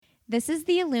This is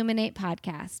the Illuminate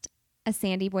Podcast, a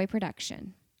Sandy Boy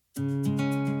production.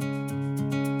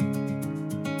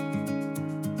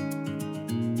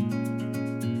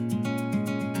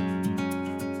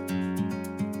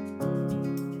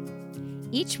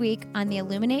 Each week on the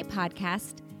Illuminate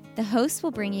Podcast, the hosts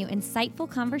will bring you insightful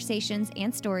conversations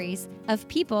and stories of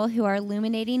people who are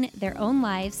illuminating their own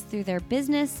lives through their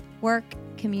business, work,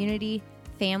 community,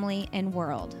 family, and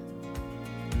world.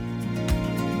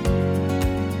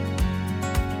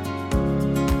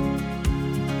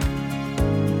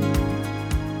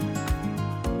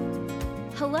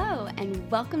 Hello, and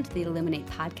welcome to the Illuminate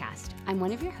Podcast. I'm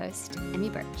one of your hosts, Emmy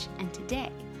Birch, and today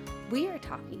we are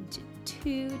talking to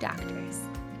two doctors,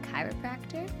 a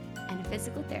chiropractor and a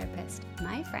physical therapist,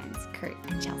 my friends Kurt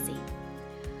and Chelsea.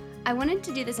 I wanted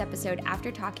to do this episode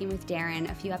after talking with Darren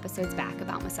a few episodes back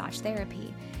about massage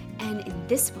therapy. And in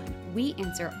this one, we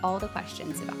answer all the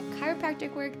questions about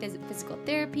chiropractic work, physical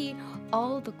therapy,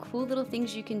 all the cool little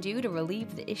things you can do to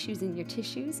relieve the issues in your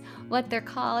tissues, what they're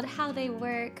called, how they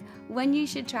work, when you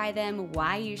should try them,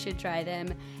 why you should try them,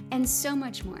 and so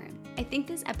much more. I think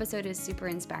this episode is super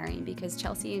inspiring because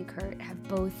Chelsea and Kurt have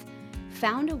both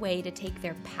found a way to take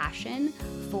their passion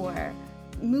for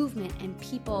movement and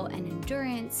people and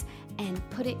endurance and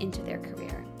put it into their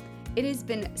career. It has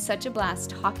been such a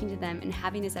blast talking to them and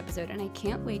having this episode, and I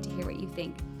can't wait to hear what you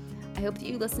think. I hope that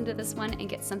you listen to this one and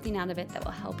get something out of it that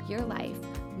will help your life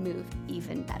move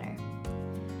even better.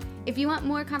 If you want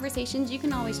more conversations, you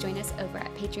can always join us over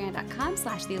at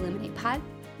patreon.com/theilluminatepod.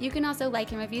 You can also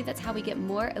like and review. That's how we get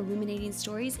more illuminating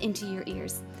stories into your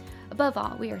ears. Above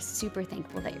all, we are super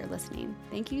thankful that you're listening.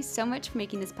 Thank you so much for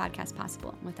making this podcast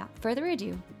possible. And without further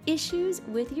ado, issues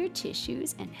with your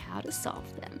tissues and how to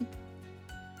solve them.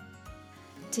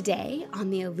 Today on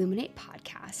the Illuminate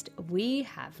Podcast, we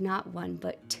have not one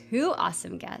but two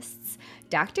awesome guests,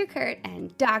 Dr. Kurt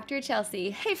and Dr.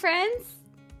 Chelsea. Hey, friends.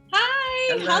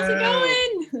 Hi, Hello. How's it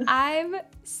going? I'm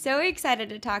so excited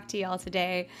to talk to y'all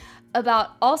today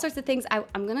about all sorts of things.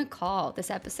 I'm going to call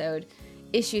this episode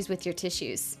Issues with Your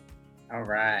Tissues. All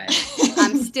right.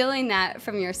 I'm stealing that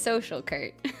from your social,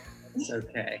 Kurt. It's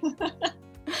okay.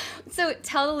 So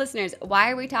tell the listeners,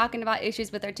 why are we talking about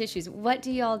issues with our tissues? What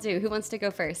do y'all do? Who wants to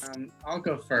go first? I'll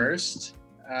go first.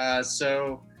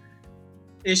 So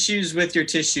issues with your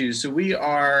tissues. So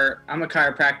I'm a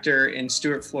chiropractor in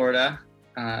Stuart, Florida.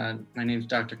 My name is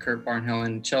Dr. Kurt Barnhill,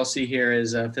 and Chelsea here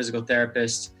is a physical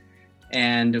therapist.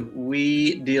 And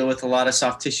we deal with a lot of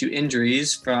soft tissue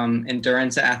injuries from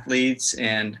endurance athletes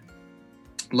and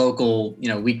local,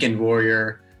 weekend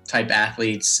warrior type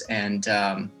athletes, and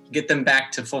get them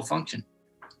back to full function.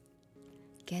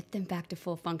 Get them back to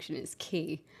full function is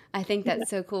key. I think that's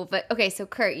so cool. But okay, so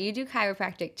Kurt, you do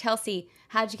chiropractic. Chelsea,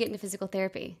 how'd you get into physical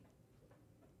therapy?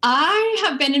 I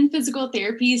have been in physical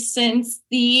therapy since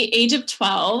the age of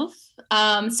 12.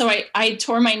 So I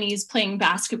tore my knees playing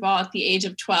basketball at the age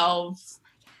of 12,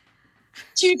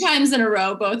 2 times in a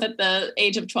row, both at the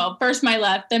age of 12, first my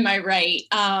left, then my right.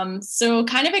 So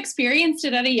kind of experienced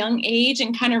it at a young age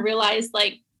and kind of realized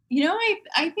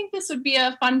I think this would be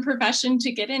a fun profession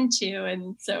to get into.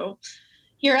 And so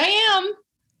here I am.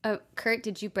 Oh, Kurt,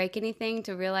 did you break anything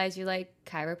to realize you like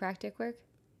chiropractic work?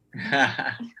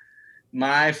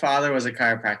 My father was a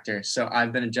chiropractor, so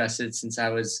I've been adjusted since I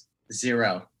was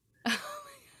 0.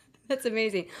 That's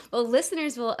amazing. Well,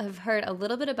 listeners will have heard a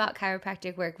little bit about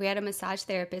chiropractic work. We had a massage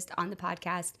therapist on the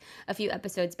podcast a few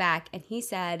episodes back, and he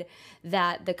said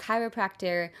that the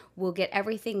chiropractor will get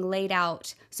everything laid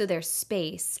out so there's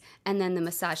space, and then the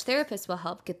massage therapist will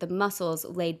help get the muscles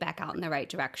laid back out in the right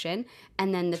direction,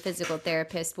 and then the physical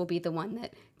therapist will be the one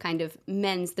that kind of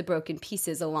mends the broken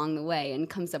pieces along the way and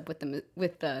comes up with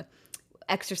the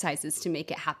exercises to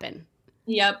make it happen.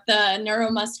 Yep, the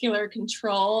neuromuscular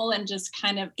control and just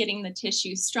kind of getting the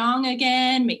tissue strong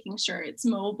again, making sure it's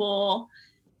mobile.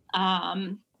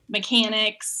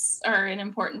 Mechanics are an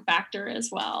important factor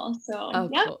as well. So,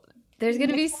 yeah. Cool. There's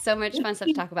going to be so much fun stuff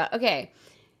to talk about. Okay,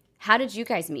 how did you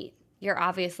guys meet? You're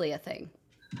obviously a thing.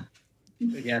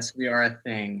 Yes, we are a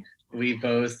thing. We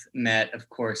both met, of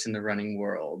course, in the running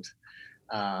world.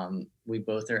 We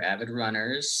both are avid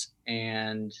runners,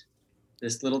 and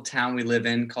this little town we live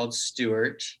in called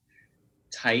Stuart,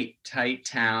 tight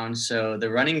town. So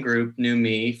the running group knew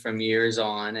me from years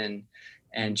on,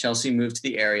 and Chelsea moved to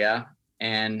the area.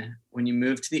 And when you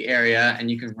move to the area and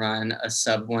you can run a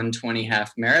sub 120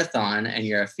 half marathon and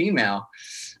you're a female,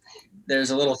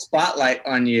 there's a little spotlight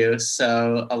on you.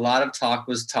 So a lot of talk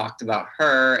was talked about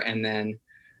her, and then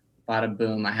bada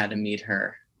boom, I had to meet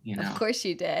her. Of course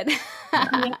you did.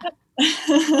 So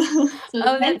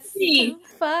Oh, that's that's me.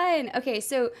 so fun. Okay,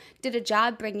 so did a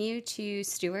job bring you to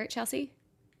Stewart, Chelsea?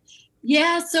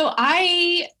 Yeah, so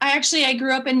I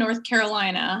grew up in North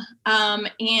Carolina,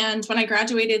 and when I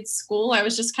graduated school, I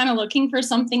was just kind of looking for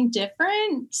something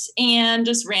different, and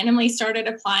just randomly started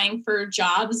applying for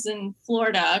jobs in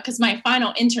Florida because my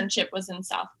final internship was in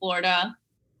South Florida.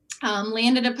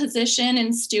 Landed a position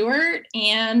in Stewart,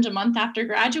 and a month after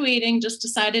graduating, just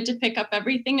decided to pick up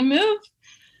everything and move.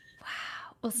 Wow.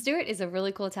 Well, Stewart is a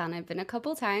really cool town. I've been a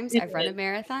couple times. It I've run a is.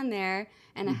 marathon there,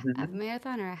 and I have a Mhm.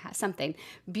 marathon or something.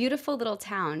 Beautiful little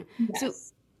town. So,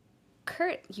 Yes.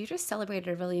 Kurt, you just celebrated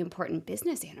a really important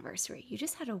business anniversary. You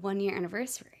just had a 1 year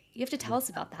anniversary. You have to tell us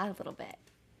about that a little bit.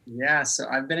 Yeah, so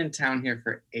I've been in town here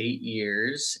for 8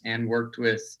 years and worked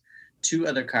with two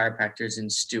other chiropractors in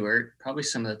Stewart, probably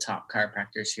some of the top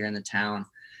chiropractors here in the town,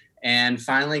 and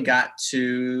finally got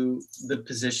to the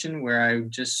position where I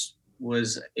just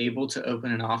was able to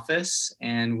open an office,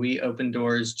 and we opened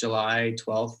doors July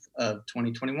 12th of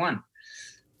 2021.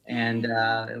 And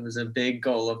Yay. it was a big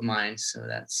goal of mine, so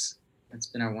that's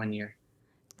been our 1 year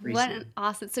What an recently.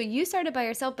 awesome. So you started by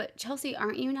yourself, but Chelsea,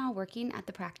 aren't you now working at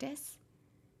the practice?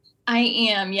 I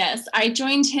am, yes. I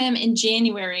joined him in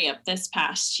January of this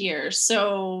past year.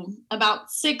 So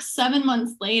about 6, 7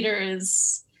 months later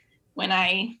is when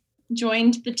I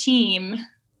joined the team. So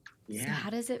Yeah.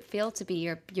 how does it feel to be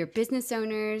your business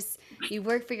owners? You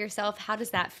work for yourself. How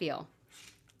does that feel?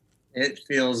 It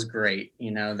feels great.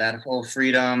 That whole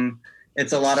freedom,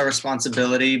 it's a lot of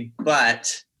responsibility,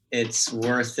 but it's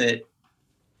worth it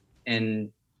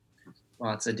in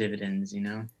lots of dividends.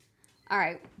 All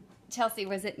right. Chelsea,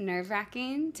 was it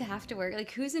nerve-wracking to have to work?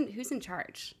 Like who's in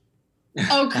charge?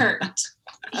 Oh, Kurt.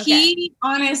 Okay. He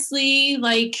honestly,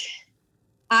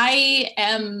 I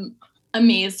am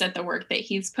amazed at the work that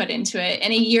he's put into it.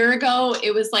 And a year ago,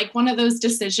 it was like one of those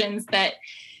decisions that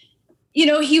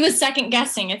he was second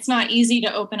guessing. It's not easy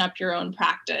to open up your own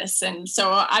practice. And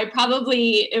so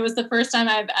it was the first time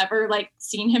I've ever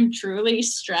seen him truly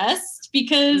stressed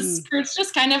because Mm. Kurt's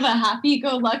just kind of a happy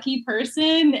go lucky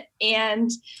person. And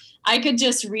I could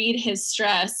just read his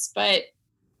stress. But,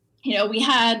 he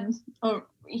had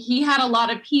a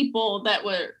lot of people that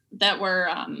were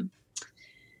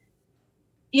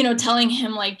telling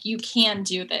him you can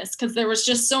do this because there was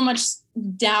just so much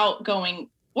doubt going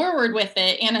forward with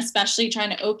it, and especially trying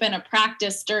to open a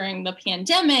practice during the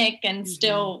pandemic and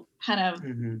still kind of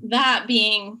Mhm. that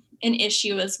being an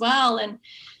issue as well. And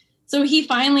so he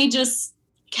finally just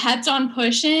kept on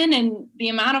pushing, and the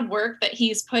amount of work that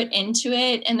he's put into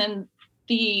it, and then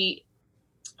the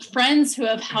friends who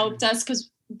have helped us because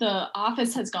the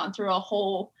office has gone through a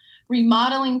whole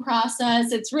remodeling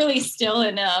process. It's really still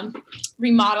in a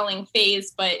remodeling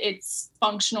phase, but it's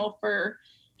functional for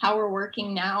how we're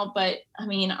working now. But I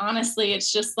mean, honestly,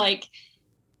 it's just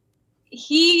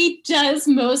he does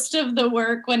most of the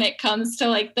work when it comes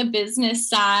to the business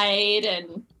side,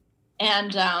 and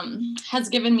has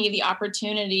given me the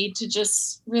opportunity to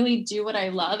just really do what I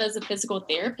love as a physical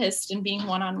therapist and being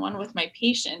one-on-one with my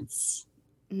patients.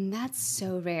 And that's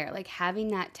so rare. Like having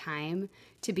that time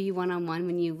to be one-on-one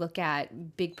when you look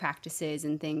at big practices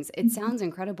and things. It sounds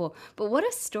incredible. But what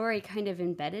a story kind of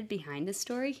embedded behind the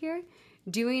story here.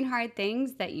 Doing hard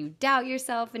things that you doubt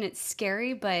yourself and it's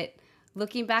scary, but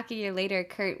looking back a year later,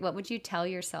 Kurt, what would you tell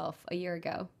yourself a year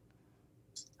ago?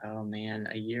 Oh man,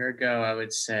 a year ago, I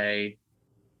would say,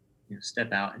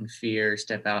 step out in fear,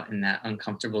 step out in that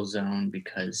uncomfortable zone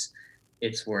because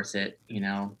it's worth it.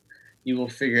 You will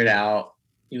figure it out.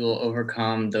 You will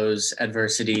overcome those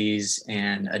adversities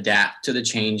and adapt to the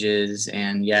changes.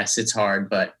 And yes, it's hard,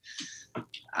 but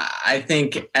I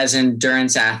think as an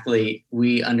endurance athlete,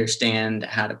 we understand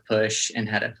how to push and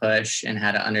how to push and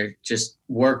how to just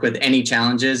work with any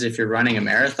challenges. If you're running a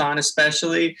marathon,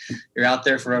 especially, you're out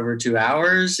there for over 2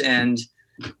 hours and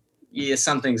yeah,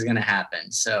 something's going to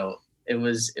happen. So it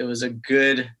was a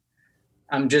good,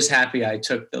 I'm just happy I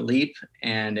took the leap,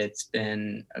 and it's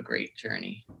been a great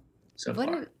journey so What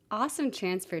far. an awesome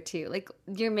transfer too. Like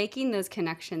you're making those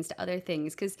connections to other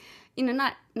things because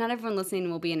not everyone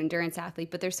listening will be an endurance athlete,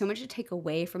 but there's so much to take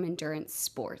away from endurance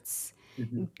sports.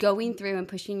 Mhm. Going through and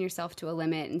pushing yourself to a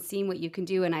limit and seeing what you can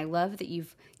do. And I love that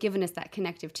you've given us that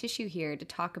connective tissue here to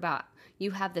talk about you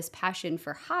have this passion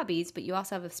for hobbies, but you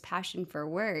also have this passion for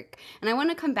work. And I want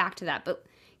to come back to that, but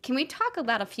can we talk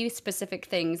about a few specific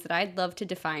things that I'd love to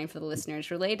define for the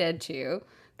listeners related to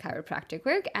chiropractic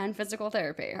work and physical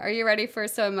therapy? Are you ready for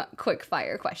some quick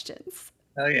fire questions?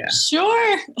 Oh yeah.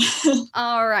 Sure.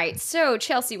 All right. So,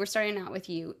 Chelsea, we're starting out with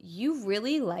you. You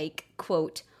really like,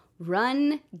 quote,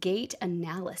 run gait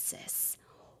analysis.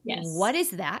 Yes. What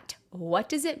is that? What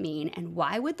does it mean, and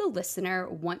why would the listener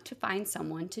want to find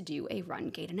someone to do a run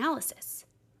gait analysis?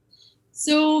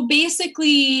 So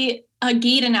basically, a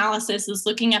gait analysis is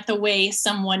looking at the way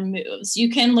someone moves. You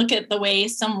can look at the way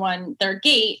their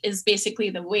gait is basically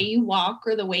the way you walk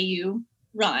or the way you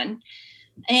run.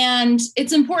 And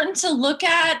it's important to look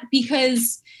at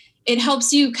because it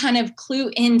helps you kind of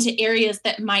clue into areas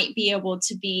that might be able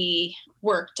to be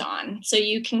worked on. So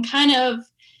you can kind of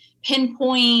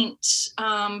pinpoint,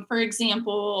 for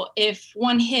example, if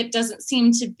one hip doesn't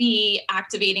seem to be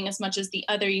activating as much as the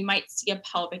other, you might see a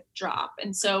pelvic drop.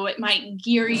 And so it might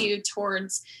gear you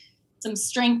towards some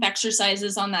strength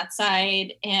exercises on that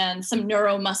side and some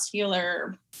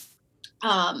neuromuscular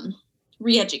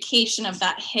re-education of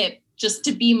that hip just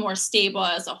to be more stable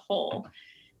as a whole.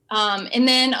 And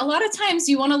then a lot of times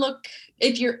you want to look,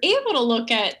 if you're able to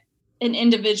look at an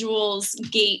individual's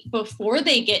gait before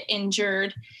they get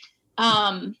injured,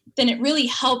 then it really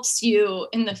helps you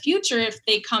in the future if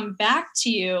they come back to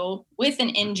you with an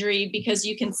injury, because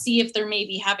you can see if they're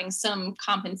maybe having some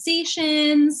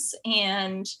compensations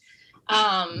and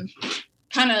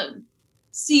kind of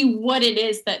see what it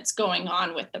is that's going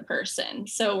on with the person.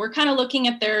 So we're kind of looking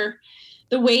at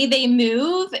the way they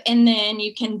move, and then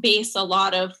you can base a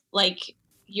lot of like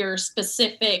your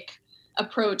specific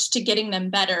approach to getting them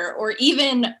better, or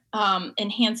even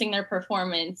enhancing their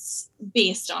performance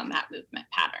based on that movement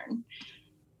pattern.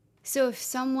 So if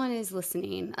someone is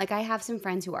listening, like I have some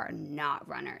friends who are not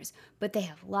runners, but they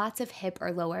have lots of hip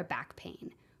or lower back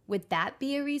pain, would that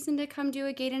be a reason to come do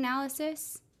a gait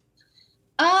analysis?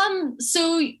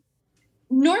 So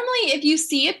normally if you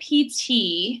see a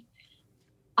PT,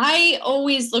 I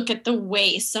always look at the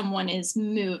way someone is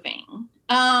moving.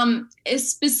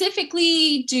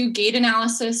 Specifically do gait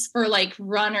analysis for like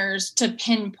runners to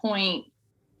pinpoint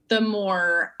the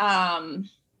more, I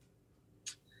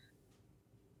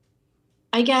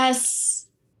guess,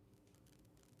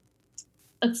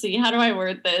 let's see, how do I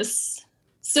word this?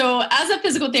 So as a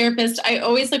physical therapist, I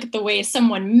always look at the way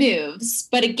someone moves,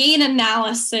 but a gait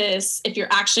analysis, if you're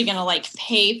actually going to like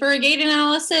pay for a gait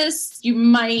analysis, you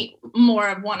might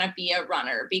more want to be a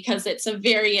runner because it's a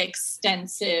very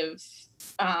extensive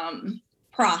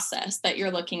process that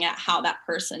you're looking at how that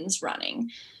person's running.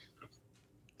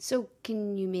 So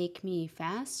can you make me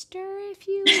faster if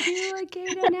you do a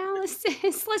gait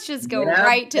analysis? Let's just go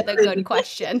right to the good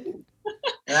question.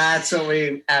 That's what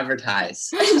we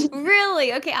advertise.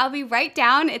 Really? Okay, I'll be right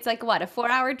down. It's like, what, a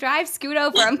 4-hour drive? Scoot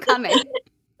over, I'm coming.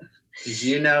 Because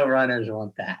you know runners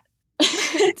want that.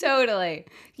 Totally.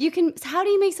 How do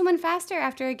you make someone faster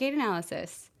after a gait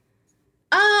analysis?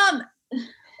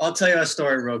 I'll tell you a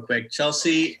story real quick.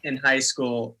 Chelsea in high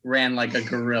school ran like a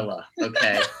gorilla,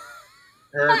 okay?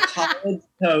 Her college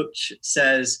coach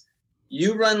says,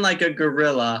 you run like a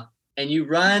gorilla and you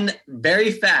run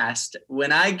very fast.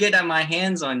 When I get my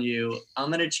hands on you,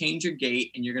 I'm going to change your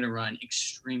gait and you're going to run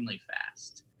extremely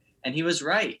fast. And he was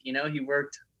right. You know, he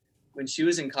worked when she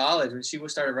was in college, when she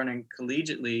started running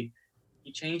collegiately,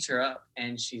 he changed her up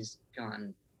and she's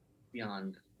gone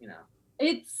beyond, you know.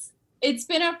 It's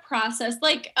been a process.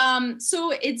 Like,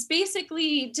 so it's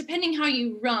basically, depending how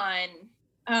you run,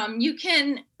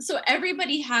 so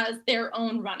everybody has their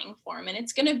own running form, and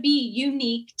it's going to be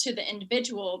unique to the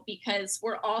individual because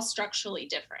we're all structurally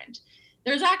different.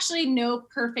 There's actually no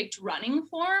perfect running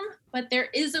form, but there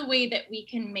is a way that we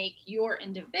can make your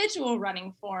individual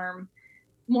running form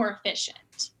more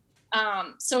efficient.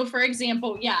 So for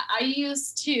example, I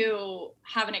used to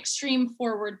have an extreme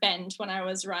forward bend when I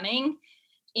was running,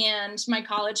 and my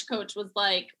college coach was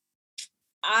like,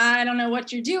 I don't know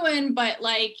what you're doing, but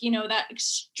like, you know, that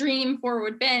extreme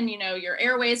forward bend, you know, your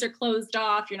airways are closed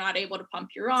off. You're not able to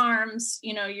pump your arms,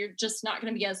 you know, you're just not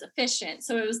going to be as efficient.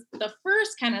 So it was the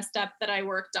first kind of step that I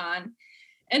worked on.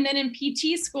 And then in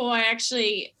PT school,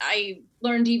 I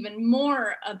learned even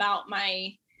more about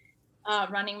my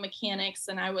running mechanics,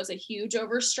 and I was a huge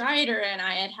overstrider, and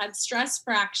I had stress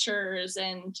fractures,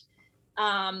 and,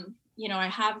 you know, I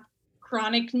have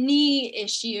chronic knee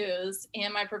issues,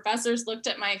 and my professors looked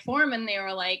at my form and they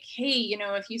were like, hey, you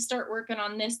know, if you start working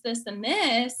on this, this, and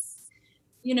this,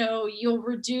 you know, you'll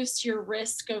reduce your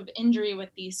risk of injury with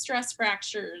these stress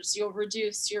fractures. You'll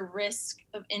reduce your risk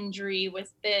of injury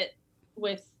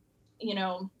you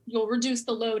know, you'll reduce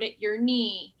the load at your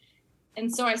knee. And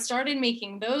so I started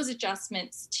making those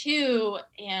adjustments too.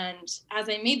 And as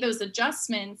I made those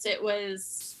adjustments, it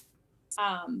was,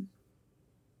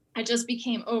 I just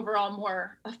became overall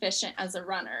more efficient as a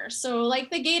runner. So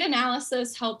like the gait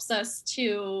analysis helps us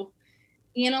to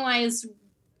analyze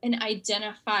and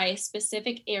identify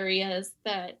specific areas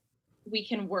that we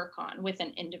can work on with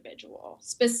an individual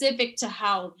specific to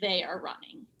how they are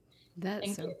running.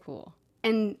 That's so cool.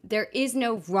 And there is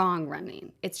no wrong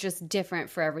running. It's just different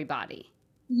for everybody.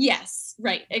 Yes,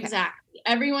 right. Okay. Exactly.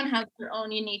 Everyone has their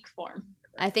own unique form.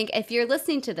 I think if you're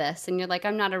listening to this and you're like,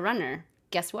 I'm not a runner,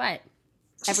 guess what?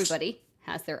 Everybody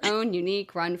has their own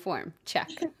unique run form. Check.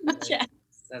 Yes.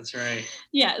 That's right.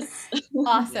 Yes.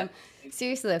 Awesome. Yeah.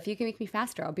 Seriously, if you can make me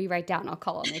faster, I'll be right down. I'll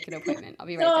call. I'll make an appointment. I'll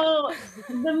be right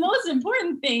down. The most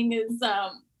important thing is,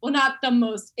 well, not the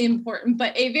most important,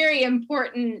 but a very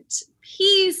important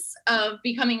piece of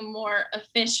becoming more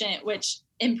efficient, which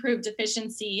improved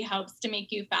efficiency helps to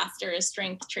make you faster, is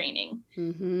strength training.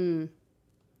 Mm-hmm.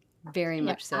 Very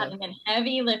much so. Adding in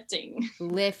heavy lifting.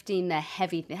 Lifting the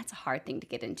heavy, that's a hard thing to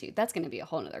get into. That's going to be a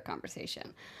whole nother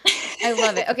conversation. I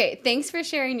love it. Okay, thanks for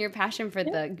sharing your passion for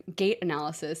the gait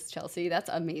analysis, Chelsea.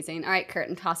 That's amazing. All right, Kurt,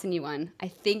 I'm tossing you one. I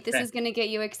think this is going to get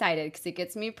you excited because it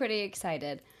gets me pretty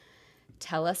excited.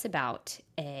 Tell us about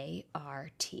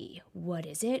ART. What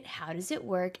is it? How does it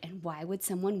work? And why would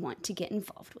someone want to get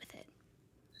involved with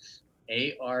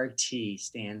it? ART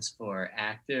stands for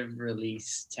Active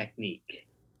Release Technique.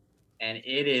 And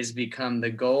it has become the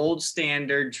gold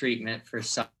standard treatment for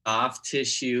soft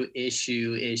tissue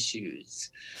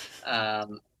issues.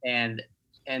 And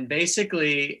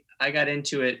basically, I got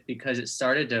into it because it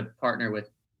started to partner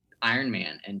with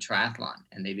Ironman and triathlon,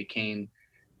 and they became,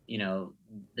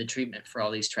 the treatment for all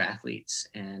these triathletes,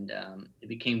 and it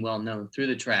became well known through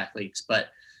the triathletes. But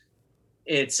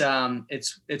it's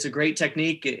a great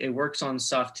technique. It works on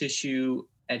soft tissue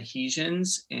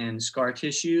adhesions and scar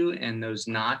tissue and those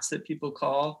knots that people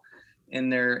call in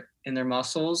their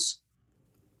muscles.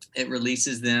 It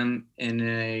releases them in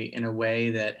a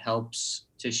way that helps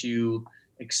tissue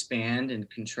expand and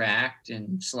contract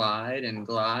and slide and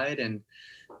glide, and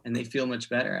they feel much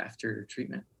better after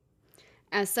treatment.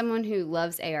 As someone who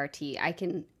loves ART, I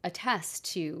can attest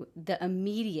to the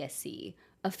immediacy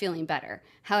of feeling better.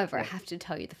 However, I have to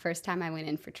tell you, the first time I went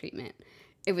in for treatment,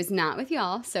 it was not with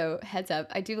y'all, so heads up.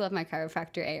 I do love my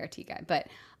chiropractor ART guy, but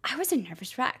I was a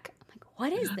nervous wreck. I'm like,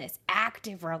 what is this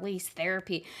active release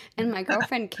therapy? And my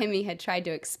girlfriend Kimmy had tried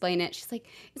to explain it. She's like,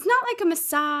 it's not like a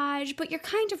massage, but you're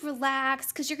kind of relaxed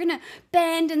because you're going to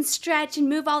bend and stretch and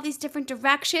move all these different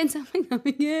directions. I'm like, oh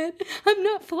my God, I'm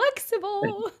not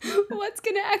flexible. What's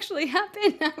going to actually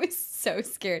happen? I was so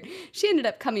scared. She ended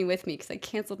up coming with me because I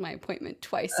canceled my appointment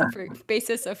twice for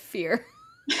basis of fear.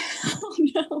 Oh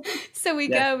no. So we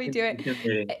go, we do it.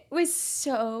 It was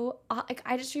so,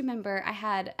 I just remember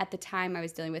at the time I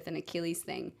was dealing with an Achilles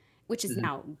thing, which is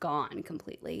now gone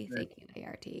completely, thank you,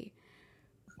 ART.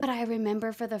 But I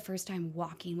remember for the first time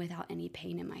walking without any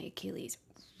pain in my Achilles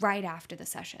right after the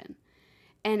session.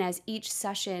 And as each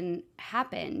session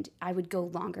happened, I would go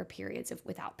longer periods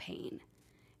without pain.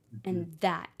 And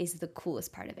that is the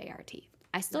coolest part of ART.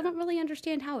 I still don't really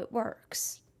understand how it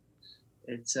works.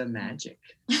 It's a magic.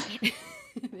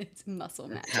 It's muscle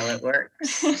magic. That's how it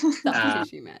works.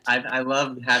 Tissue magic. I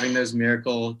love having those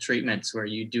miracle treatments where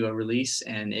you do a release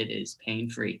and it is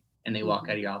pain-free, and they walk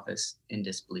out of your office in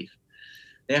disbelief.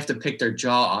 They have to pick their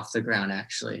jaw off the ground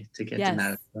actually to get them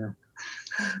out of the room.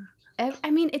 I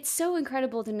mean, it's so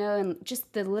incredible to know, and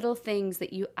just the little things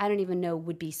that I don't even know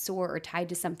would be sore or tied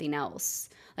to something else.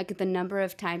 Like the number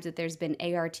of times that there's been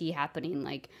ART happening,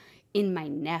 like in my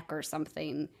neck or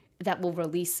something, that will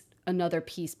release another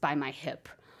piece by my hip.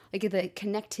 Like the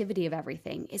connectivity of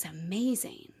everything is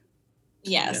amazing.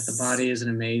 Yes. Yeah, the body is an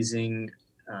amazing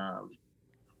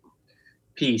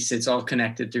piece. It's all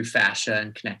connected through fascia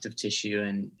and connective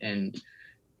tissue, and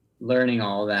learning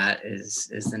all that is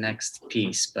the next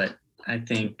piece. But I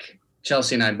think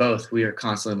Chelsea and I both, we are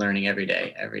constantly learning every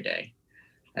day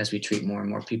as we treat more and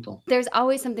more people. There's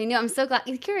always something new. I'm so glad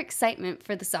your excitement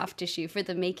for the soft tissue, for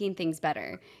the making things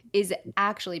better, is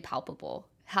actually palpable.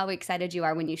 How excited you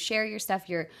are when you share your stuff,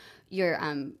 your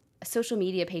social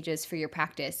media pages for your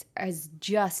practice is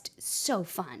just so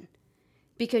fun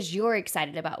because you're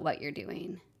excited about what you're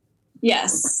doing.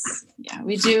 Yes. Yeah,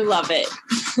 we do love it.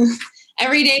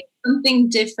 Every day something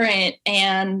different,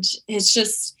 and it's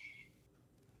just,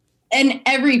 and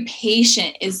every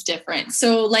patient is different.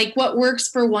 So like what works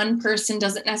for one person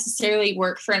doesn't necessarily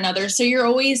work for another. So you're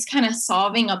always kind of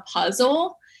solving a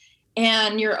puzzle,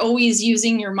 and you're always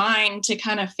using your mind to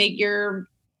kind of figure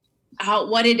out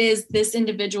what it is this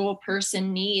individual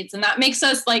person needs. And that makes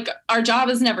us, like, our job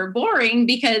is never boring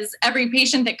because every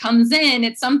patient that comes in,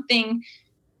 it's something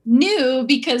new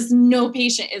because no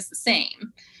patient is the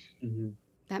same. Mm-hmm.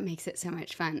 That makes it so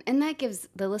much fun. And that gives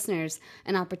the listeners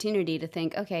an opportunity to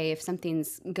think, okay, if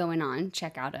something's going on,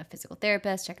 check out a physical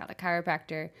therapist, check out a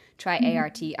chiropractor, try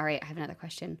ART. All right, I have another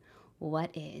question.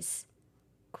 what is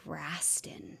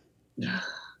Graston?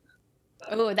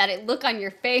 Oh, that look on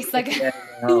your face, like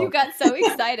you got so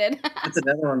excited. That's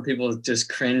another one people just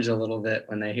cringe a little bit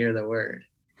when they hear the word.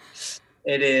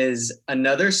 It is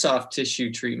another soft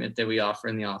tissue treatment that we offer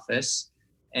in the office,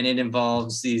 and it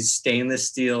involves these stainless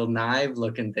steel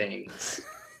knife-looking things.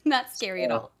 Not scary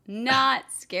at all. Not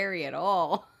scary at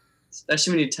all.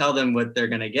 Especially when you tell them what they're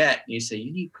going to get. You say,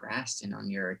 you need Graston on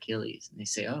your Achilles. And they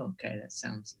say, oh, okay, that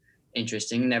sounds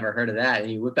interesting. Never heard of that.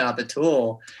 And you whip out the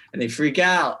tool and they freak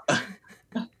out.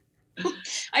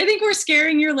 I think we're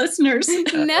scaring your listeners.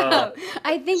 No,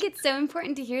 I think it's so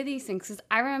important to hear these things, because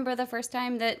I remember the first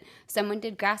time that someone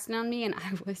did Graston on me, and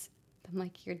I'm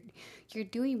like, you're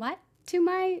doing what to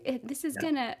my, this is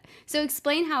gonna, so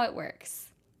explain how it works.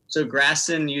 So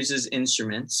Graston uses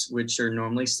instruments, which are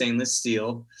normally stainless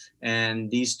steel, and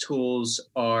these tools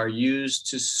are used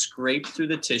to scrape through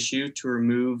the tissue to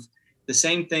remove the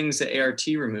same things that ART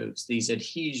removes, these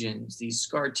adhesions, these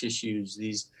scar tissues,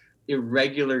 these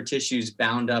irregular tissues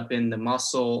bound up in the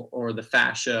muscle or the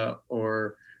fascia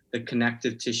or the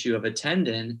connective tissue of a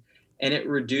tendon, and it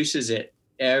reduces it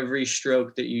every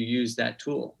stroke that you use that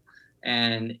tool.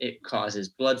 And it causes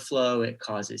blood flow, it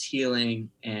causes healing,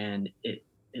 and it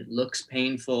looks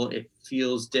painful, it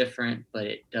feels different, but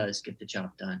it does get the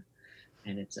job done.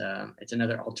 And it's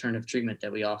another alternative treatment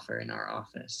that we offer in our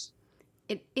office.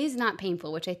 It is not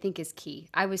painful, which I think is key.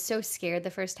 I was so scared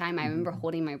the first time. I remember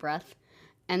holding my breath.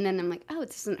 And then I'm like, oh, it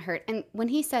doesn't hurt. And when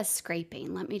he says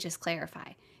scraping, let me just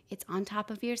clarify. It's on top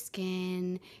of your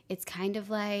skin. It's kind of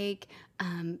like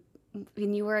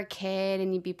when you were a kid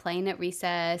and you'd be playing at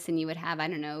recess and you would have, I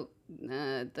don't know,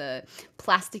 the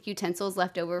plastic utensils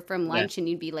left over from lunch, and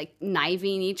you'd be like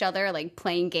kniving each other, like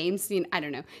playing games. I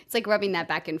don't know. It's like rubbing that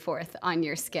back and forth on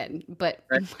your skin, but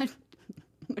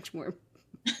much more.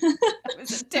 That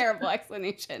was a terrible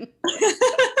explanation.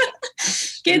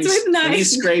 Kids with knives. Let me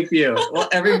scrape you. Well,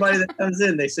 everybody that comes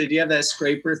in, they say, do you have that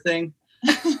scraper thing?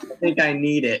 I think I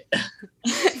need it.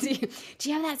 Do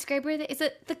you have that scraper? Is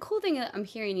it the cool thing that I'm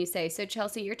hearing you say? So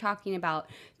Chelsea, you're talking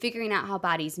about figuring out how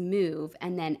bodies move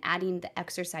and then adding the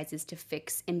exercises to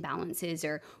fix imbalances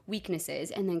or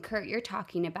weaknesses. And then Kurt, you're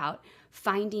talking about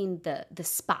finding the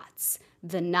spots,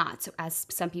 the knots, as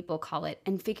some people call it,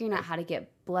 and figuring out how to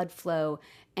get blood flow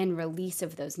and release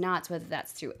of those knots, whether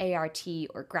that's through ART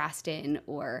or Graston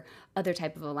or other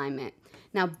type of alignment.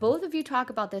 Now, both of you talk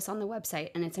about this on the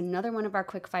website, and it's another one of our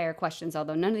quick fire questions,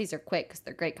 although none of these are quick because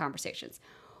they're great conversations.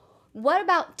 What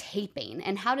about taping,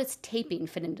 and how does taping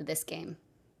fit into this game?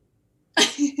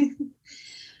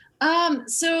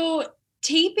 So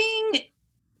taping,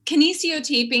 kinesio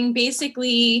taping,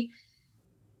 basically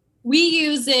we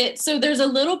use it. So there's a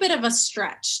little bit of a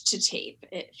stretch to tape.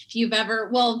 If you've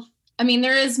ever,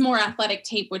 there is more athletic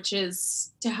tape, which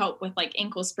is to help with like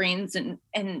ankle sprains and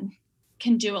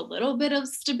can do a little bit of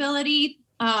stability.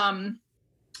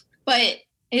 But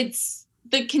it's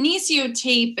the kinesio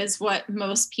tape is what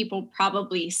most people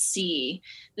probably see,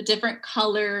 the different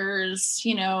colors,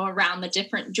 around the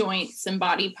different joints and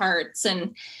body parts.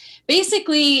 And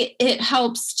basically it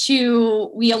helps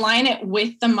we align it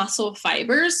with the muscle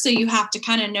fibers. So you have to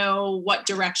kind of know what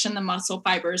direction the muscle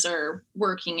fibers are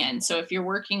working in. So if you're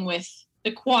working with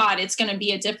the quad, it's going to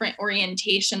be a different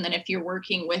orientation than if you're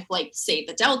working with, like, say,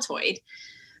 the deltoid.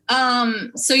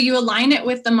 So you align it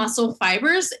with the muscle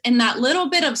fibers, and that little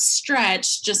bit of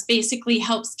stretch just basically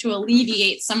helps to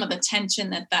alleviate some of the tension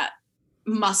that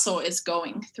muscle is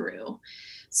going through.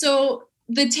 So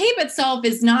the tape itself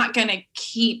is not going to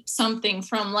keep something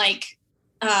from, like,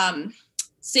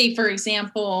 say, for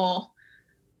example,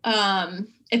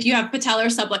 if you have patellar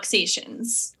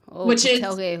subluxations, which is,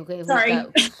 okay, sorry.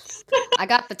 I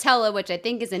got patella, which I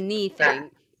think is a knee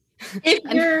thing. If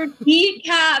your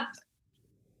kneecap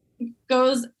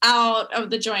goes out of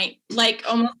the joint, like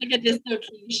almost like a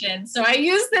dislocation. So I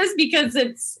use this because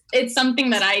it's something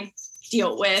that I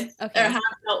deal with or have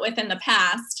dealt with in the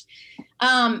past.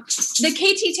 The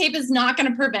KT tape is not going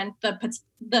to prevent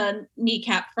the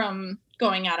kneecap from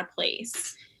going out of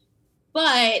place,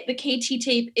 but the KT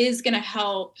tape is going to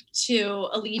help to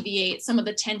alleviate some of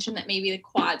the tension that maybe the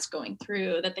quad's going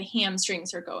through, that the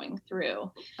hamstrings are going through.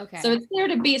 Okay. So it's there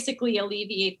to basically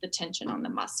alleviate the tension on the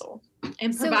muscle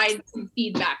and provide some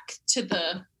feedback to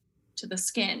the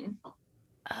skin.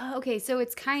 Okay, so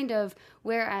it's kind of,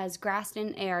 whereas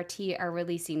Graston and ART are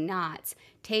releasing knots,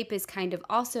 tape is kind of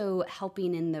also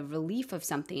helping in the relief of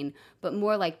something, but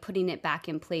more like putting it back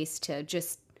in place to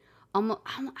just almost,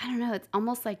 I don't know, it's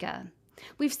almost like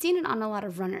we've seen it on a lot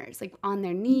of runners, like on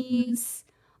their knees,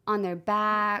 on their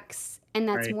backs, and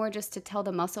that's more just to tell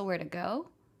the muscle where to go.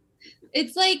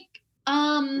 It's like,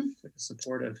 Like a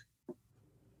supportive.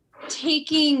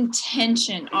 Taking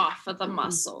tension off of the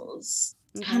muscles,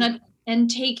 kind of, and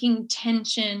taking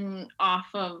tension off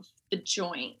of the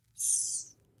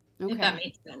joints. Okay. If that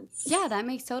makes sense. Yeah, that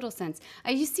makes total sense.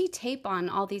 You see tape on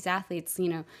all these athletes,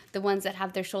 the ones that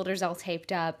have their shoulders all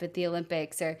taped up at the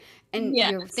Olympics, and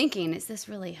you're thinking, is this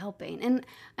really helping? And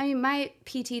I mean, my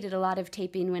PT did a lot of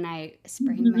taping when I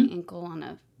sprained my ankle on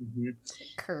a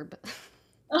curb.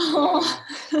 Oh,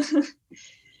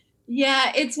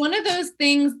 yeah, it's one of those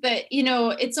things that,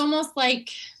 it's almost like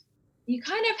you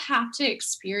kind of have to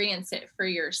experience it for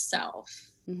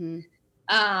yourself.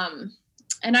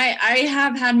 And I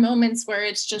have had moments where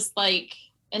it's just like,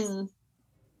 and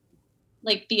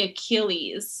like the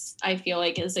Achilles, I feel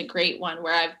like is a great one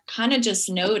where I've kind of just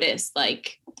noticed,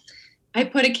 like, I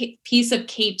put a piece of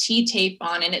KT tape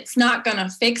on and it's not going to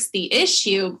fix the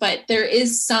issue, but there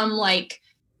is some like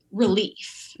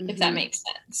relief. If that makes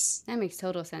sense. That makes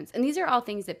total sense. And these are all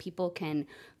things that people can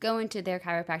go into their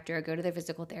chiropractor or go to their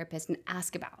physical therapist and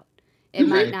ask about. It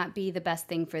might not be the best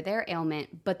thing for their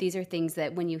ailment, but these are things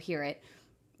that when you hear it,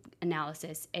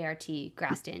 analysis, ART,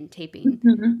 Graston,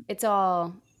 taping, it's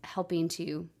all helping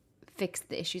to fix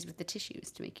the issues with the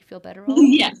tissues to make you feel better.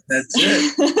 Yes. That's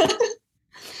it.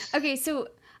 Okay, so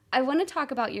I want to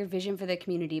talk about your vision for the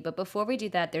community, but before we do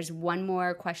that, there's one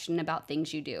more question about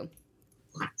things you do.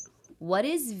 What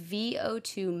is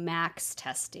VO2 max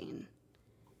testing?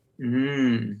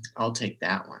 I'll take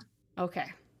that one.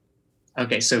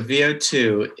 Okay, so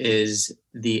VO2 is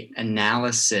the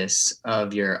analysis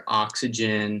of your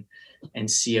oxygen and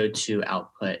CO2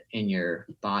 output in your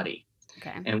body.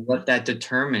 Okay. And what that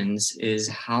determines is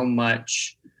how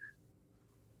much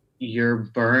you're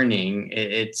burning.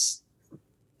 It's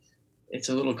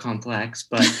a little complex,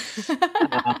 but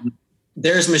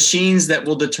there's machines that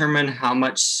will determine how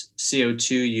much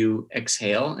CO2 you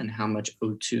exhale and how much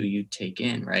O2 you take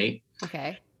in, right?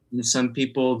 Okay. And some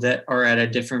people that are at a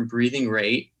different breathing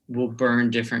rate will burn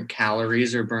different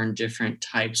calories or burn different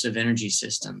types of energy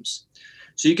systems.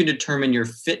 So you can determine your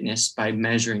fitness by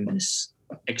measuring this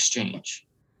exchange.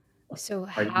 So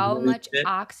how much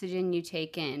oxygen you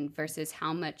take in versus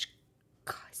how much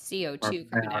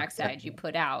CO2 carbon dioxide you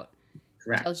put out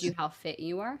tells you how fit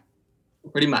you are?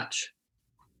 Pretty much.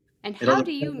 And how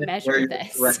do you measure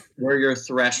this? Where your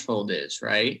threshold is,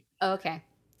 right? Okay.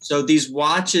 So these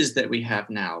watches that we have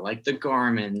now, like the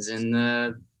Garmin's and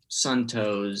the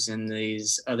Suntos and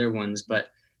these other ones,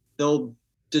 but they'll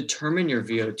determine your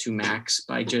VO2 max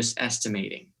by just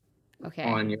estimating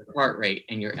on your heart rate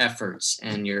and your efforts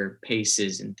and your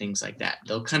paces and things like that.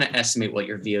 They'll kind of estimate what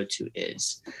your VO2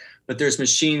 is. But there's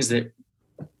machines that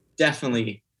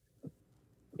definitely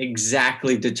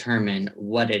exactly determine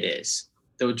what it is.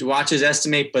 The watches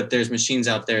estimate, but there's machines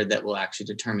out there that will actually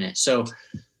determine it. So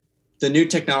the new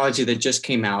technology that just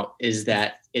came out is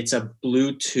that it's a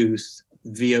Bluetooth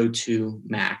VO2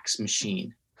 max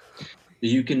machine.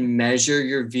 You can measure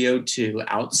your VO2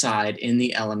 outside in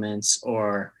the elements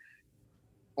or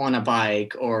on a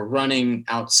bike or running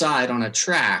outside on a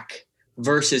track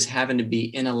versus having to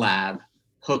be in a lab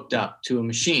hooked up to a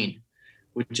machine,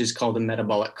 which is called a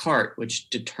metabolic cart, which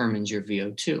determines your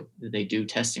VO2. They do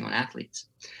testing on athletes.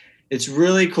 It's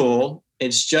really cool.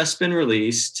 It's just been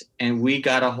released, and we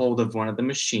got a hold of one of the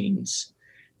machines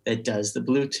that does the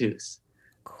Bluetooth.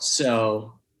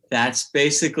 So that's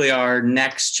basically our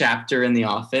next chapter in the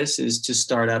office, is to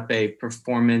start up a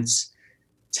performance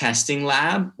testing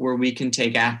lab where we can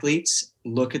take athletes,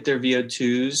 look at their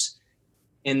VO2s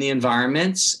in the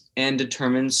environments, and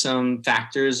determine some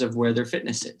factors of where their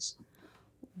fitness is.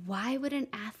 Why would an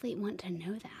athlete want to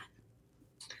know that?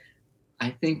 I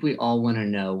think we all want to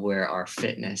know where our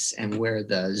fitness and where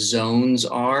the zones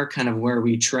are, kind of where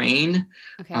we train.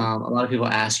 Okay. A lot of people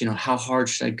ask, how hard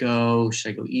should I go? Should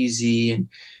I go easy? And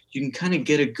you can kind of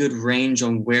get a good range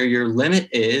on where your limit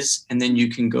is, and then you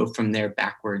can go from there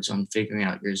backwards on figuring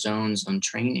out your zones on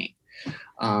training.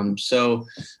 So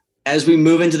as we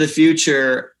move into the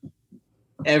future,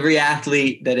 every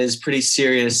athlete that is pretty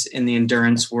serious in the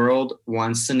endurance world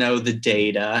wants to know the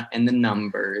data and the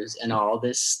numbers and all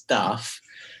this stuff.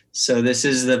 So this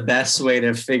is the best way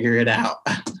to figure it out.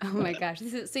 Oh my gosh.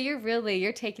 So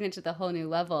you're taking it to the whole new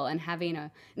level and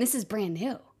this is brand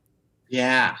new.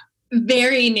 Yeah.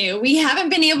 Very new. We haven't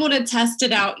been able to test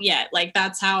it out yet. Like,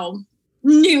 that's how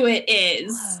new it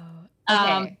is.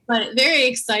 Whoa. Okay. But very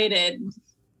excited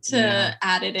to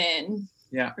add it in.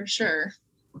 Yeah. For sure.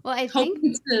 Well, I think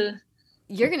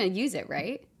you're going to use it,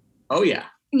 right? Oh, yeah.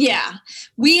 Yeah.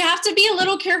 We have to be a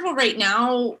little careful right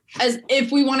now as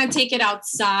if we want to take it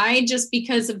outside just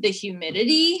because of the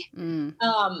humidity.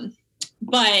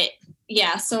 But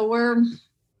yeah, so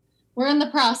we're in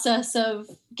the process of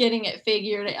getting it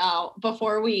figured out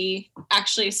before we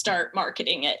actually start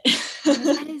marketing it.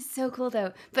 That is so cool,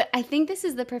 though. But I think this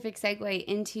is the perfect segue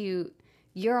into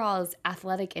your all's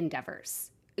athletic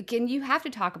endeavors. Again, you have to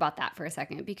talk about that for a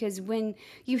second, because when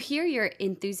you hear your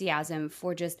enthusiasm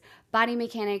for just body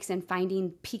mechanics and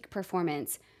finding peak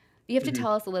performance, you have to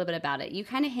tell us a little bit about it. You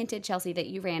kind of hinted, Chelsea, that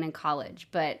you ran in college,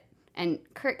 and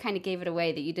Kurt kind of gave it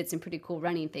away that you did some pretty cool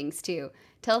running things too.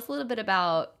 Tell us a little bit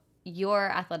about your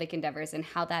athletic endeavors and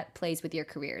how that plays with your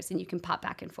careers, and you can pop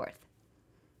back and forth.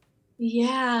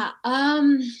 Yeah.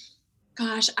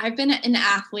 Gosh, I've been an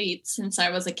athlete since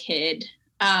I was a kid.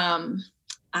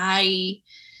 I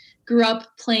grew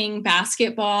up playing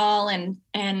basketball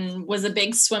and was a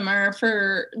big swimmer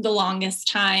for the longest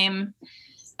time.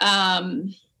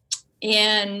 And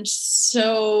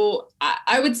so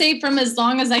I would say from as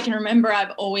long as I can remember,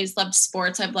 I've always loved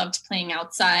sports. I've loved playing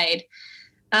outside.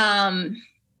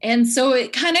 And so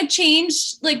it kind of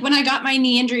changed. Like when I got my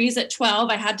knee injuries at 12,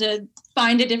 I had to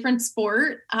find a different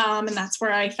sport. And that's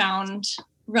where I found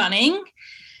running.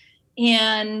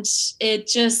 And it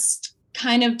just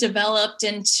kind of developed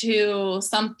into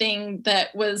something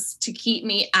that was to keep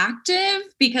me active,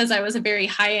 because I was a very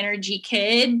high energy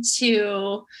kid,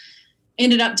 to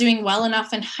ended up doing well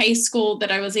enough in high school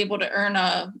that I was able to earn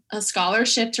a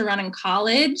scholarship to run in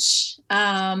college.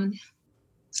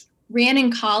 Ran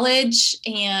in college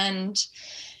and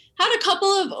had a couple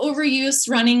of overuse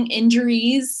running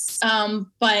injuries,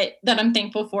 but that I'm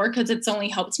thankful for, because it's only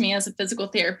helped me as a physical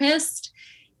therapist.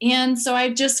 And so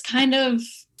I just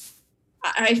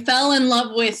I fell in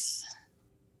love with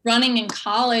running in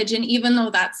college. And even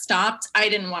though that stopped, I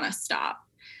didn't want to stop.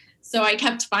 So I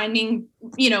kept finding,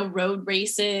 road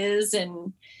races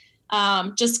and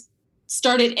just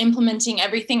started implementing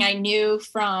everything I knew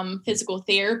from physical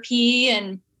therapy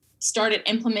and started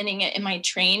implementing it in my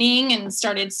training, and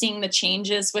started seeing the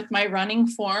changes with my running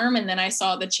form. And then I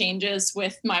saw the changes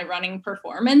with my running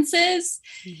performances.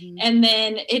 Mm-hmm. And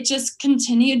then it just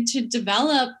continued to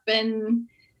develop. And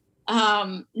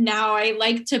now I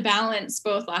like to balance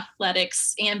both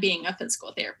athletics and being a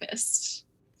physical therapist.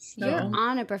 So. You're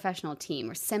on a professional team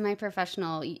or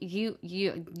semi-professional. You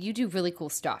do really cool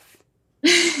stuff.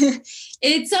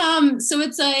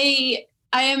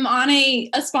 I am on a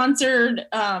sponsored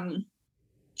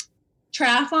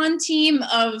triathlon team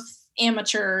of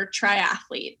amateur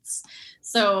triathletes.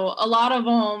 So a lot of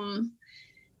them,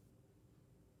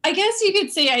 I guess you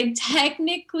could say I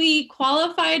technically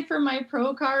qualified for my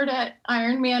pro card at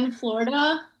Ironman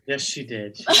Florida. Yes, she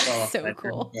did. So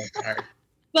cool.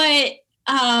 But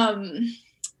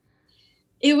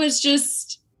it was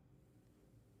just,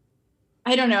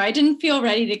 I don't know. I didn't feel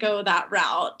ready to go that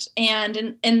route.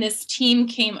 And this team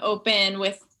came open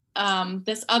with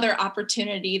this other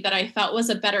opportunity that I felt was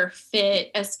a better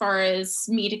fit as far as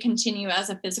me to continue as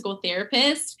a physical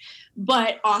therapist,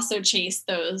 but also chase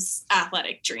those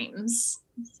athletic dreams.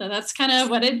 So that's kind of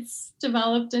what it's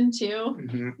developed into.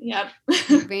 Mm-hmm. Yep.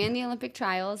 You ran the Olympic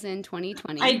trials in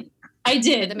 2020. I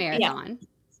did. For the marathon.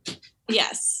 Yeah.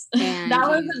 Yes. And that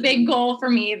was a big goal for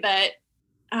me that,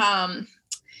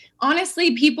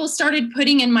 honestly, people started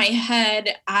putting in my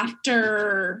head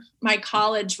after my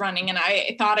college running, and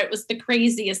I thought it was the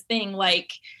craziest thing.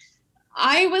 Like,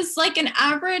 I was like an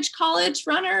average college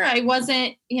runner. I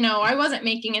wasn't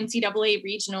making NCAA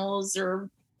regionals or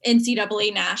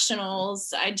NCAA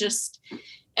nationals.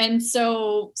 And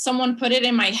so someone put it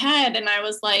in my head, and I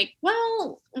was like,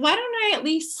 well, why don't I at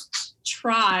least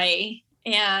try?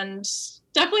 And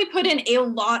definitely put in a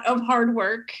lot of hard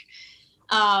work.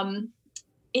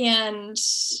 And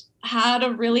had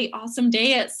a really awesome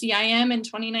day at CIM in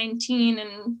 2019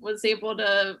 and was able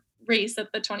to race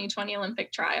at the 2020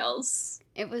 Olympic trials.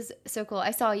 It was so cool.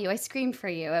 I saw you. I screamed for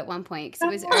you at one point because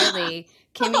it was early.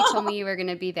 Kimmy told me you were going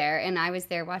to be there, and I was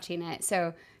there watching it. So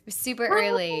it was super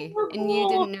early, and you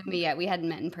didn't know me yet. We hadn't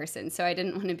met in person, so I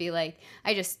didn't want to be like,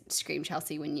 I just screamed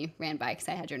Chelsea when you ran by because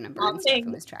I had your number and stuff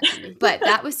and was tracking you. But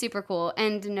that was super cool,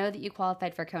 and to know that you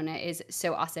qualified for Kona is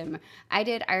so awesome. I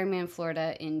did Ironman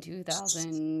Florida in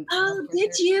 2000. Oh,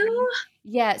 did you?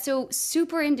 Yeah, so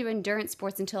super into endurance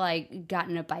sports until I got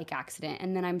in a bike accident,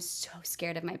 and then I'm so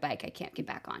scared of my bike I can't get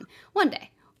back on. One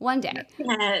day.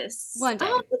 Yes. One day.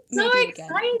 Oh, that's so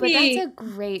exciting. But that's a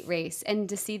great race. And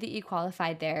to see that you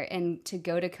qualified there and to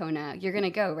go to Kona, you're going to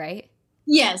go, right?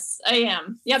 Yes, I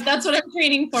am. Yep, that's what I'm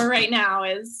training for right now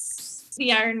is the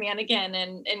Ironman again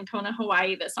in Kona,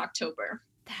 Hawaii this October.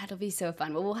 That'll be so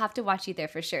fun. Well, we'll have to watch you there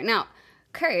for sure. Now,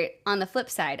 Kurt, on the flip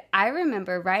side, I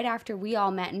remember right after we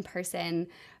all met in person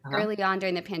early on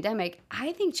during the pandemic,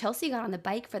 I think Chelsea got on the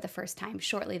bike for the first time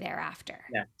shortly thereafter.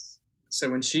 Yes. So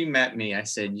when she met me, I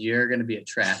said, you're going to be a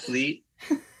triathlete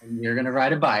and you're going to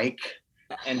ride a bike,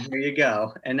 and here you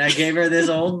go. And I gave her this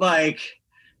old bike,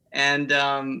 and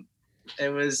it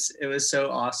was so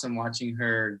awesome watching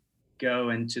her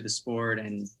go into the sport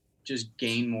and just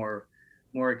gain more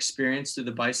experience through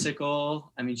the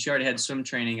bicycle. I mean, she already had swim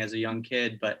training as a young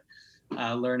kid, but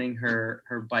learning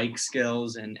her bike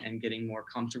skills and getting more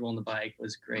comfortable on the bike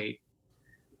was great.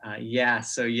 I've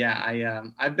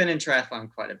been in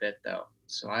triathlon quite a bit though,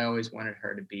 so I always wanted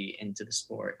her to be into the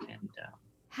sport. And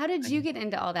how did you get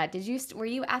into all that? Were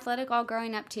you athletic all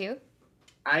growing up too?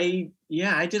 I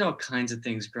did all kinds of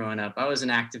things growing up. I was an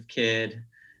active kid.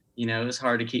 It was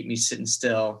hard to keep me sitting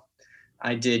still.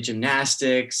 I did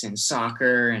gymnastics and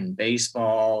soccer and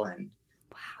baseball, and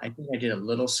I think I did a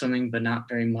little swimming, but not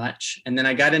very much. And then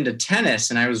I got into tennis,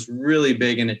 and I was really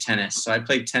big into tennis. So I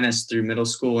played tennis through middle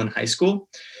school and high school,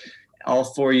 all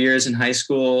 4 years in high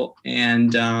school,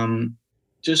 and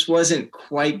just wasn't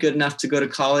quite good enough to go to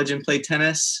college and play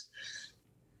tennis.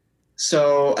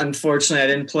 So unfortunately, I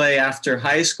didn't play after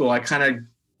high school. I kind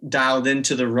of dialed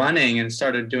into the running and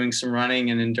started doing some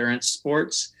running and endurance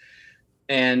sports.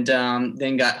 And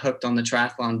then got hooked on the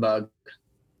triathlon bug,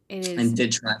 and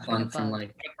did triathlon from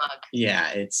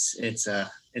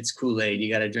it's Kool-Aid.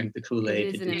 You got to drink the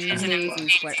Kool-Aid. It is an amazing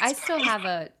sport. I still have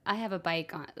a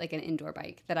bike on, like an indoor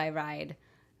bike that I ride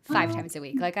 5 times a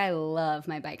week. Like, I love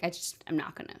my bike. I'm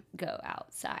not gonna go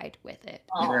outside with it.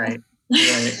 Right.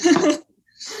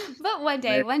 But one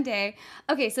day.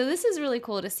 Okay, so this is really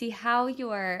cool to see how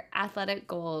your athletic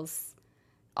goals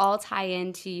all tie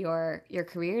into your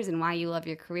careers and why you love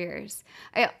your careers.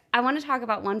 I want to talk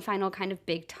about one final kind of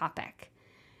big topic.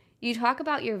 You talk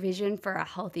about your vision for a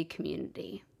healthy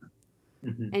community.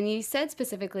 Mm-hmm. And you said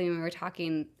specifically when we were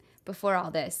talking before all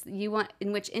this, you want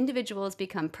in which individuals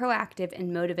become proactive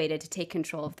and motivated to take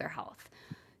control of their health.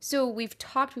 So we've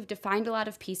defined a lot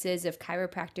of pieces of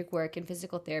chiropractic work and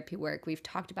physical therapy work. We've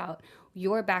talked about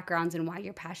your backgrounds and why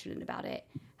you're passionate about it.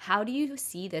 How do you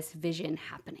see this vision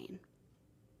happening?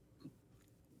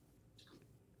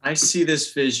 I see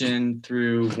this vision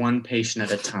through one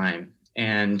patient at a time.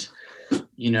 And,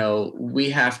 we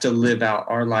have to live out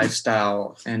our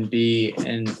lifestyle and be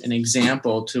an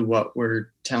example to what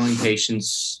we're telling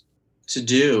patients to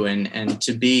do and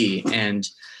to be. And,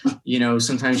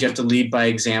 sometimes you have to lead by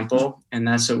example, and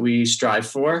that's what we strive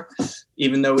for.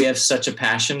 Even though we have such a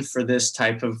passion for this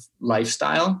type of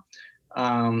lifestyle,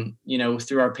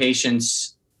 through our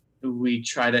patients, we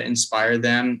try to inspire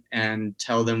them and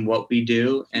tell them what we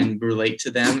do and relate to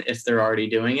them if they're already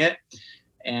doing it,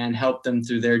 and help them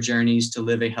through their journeys to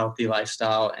live a healthy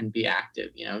lifestyle and be active.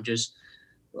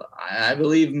 I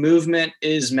believe movement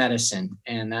is medicine,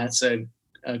 and that's a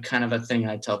kind of a thing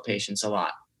I tell patients a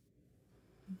lot.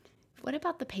 What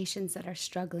about the patients that are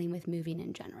struggling with moving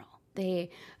in general? They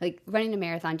like running a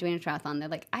marathon, doing a triathlon. They're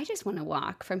like, I just want to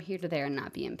walk from here to there and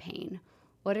not be in pain.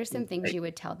 What are some things you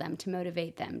would tell them to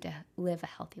motivate them to live a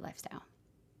healthy lifestyle?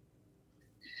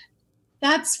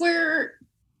 That's where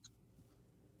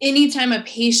anytime a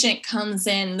patient comes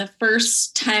in, the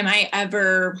first time I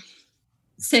ever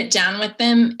sit down with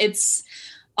them, it's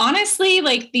honestly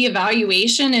like the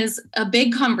evaluation is a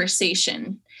big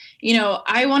conversation.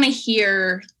 I want to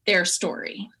hear their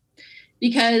story,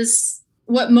 because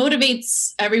what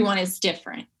motivates everyone is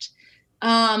different.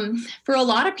 For a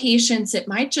lot of patients, it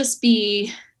might just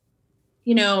be,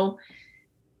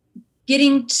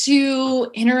 getting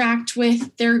to interact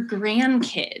with their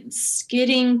grandkids,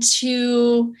 getting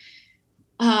to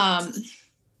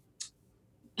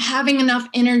having enough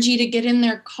energy to get in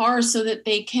their car so that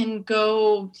they can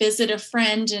go visit a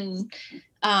friend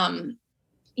and,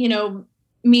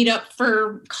 meet up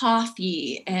for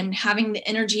coffee, and having the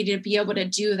energy to be able to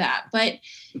do that. But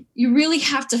you really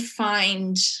have to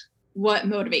find what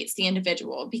motivates the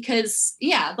individual, because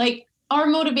our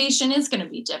motivation is going to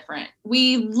be different.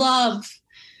 We love,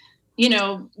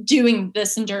 doing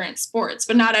this endurance sports,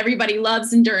 but not everybody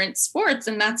loves endurance sports,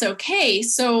 and that's okay.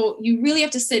 So you really have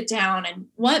to sit down and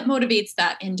what motivates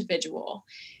that individual,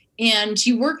 and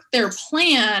you work their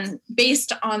plan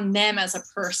based on them as a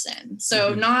person.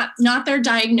 So not their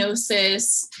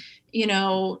diagnosis,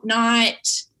 not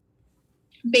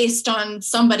based on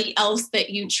somebody else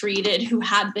that you treated who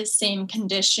had this same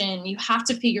condition. You have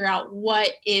to figure out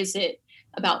what is it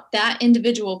about that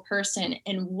individual person,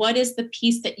 and what is the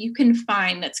piece that you can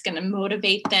find that's going to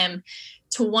motivate them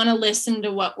to want to listen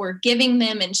to what we're giving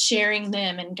them and sharing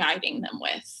them and guiding them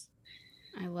with.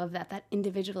 I love that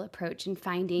individual approach and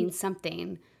finding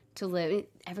something to live.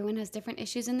 Everyone has different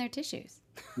issues in their tissues.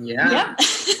 Yeah. Yep,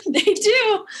 they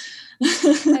do.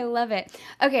 I love it.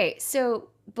 Okay, so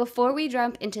before we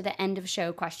jump into the end of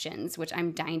show questions, which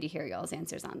I'm dying to hear y'all's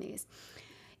answers on these,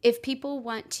 if people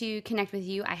want to connect with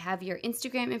you, I have your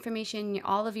Instagram information,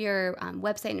 all of your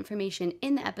website information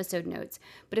in the episode notes.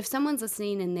 But if someone's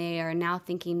listening and they are now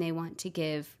thinking they want to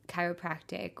give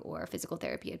chiropractic or physical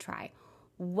therapy a try,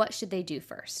 what should they do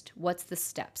first? What's the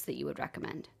steps that you would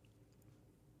recommend?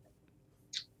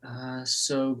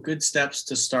 So good steps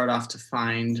to start off to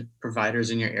find providers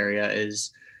in your area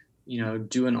is,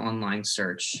 do an online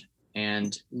search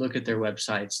and look at their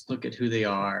websites, look at who they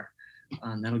are.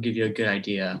 That'll give you a good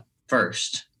idea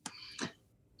first.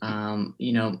 I'm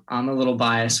a little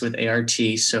biased with ART,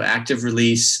 so Active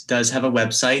Release does have a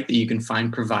website that you can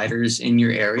find providers in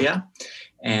your area,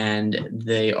 and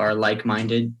they are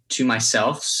like-minded to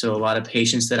myself. So a lot of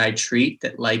patients that I treat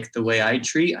that like the way I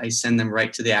treat, I send them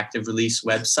right to the Active Release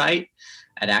website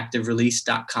at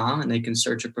activerelease.com, and they can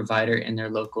search a provider in their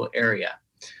local area.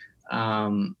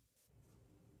 How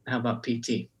about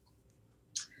PT?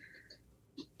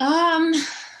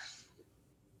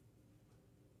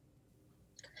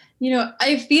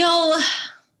 I feel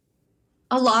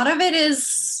a lot of it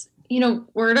is,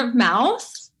 word of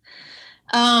mouth.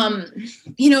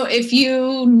 If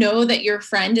you know that your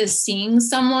friend is seeing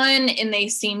someone and they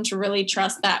seem to really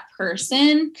trust that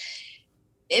person,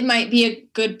 it might be a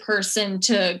good person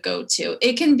to go to.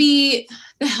 It can be,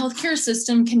 the healthcare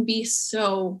system can be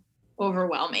so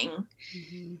overwhelming.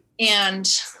 Mm-hmm.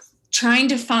 And trying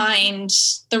to find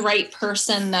the right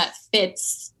person that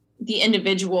fits the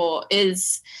individual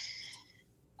is,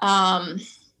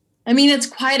 it's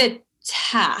quite a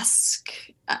task.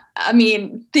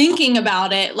 Thinking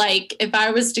about it, like if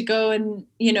I was to go and,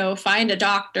 find a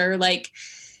doctor, like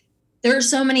there are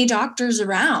so many doctors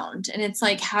around, and it's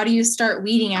like, how do you start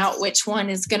weeding out which one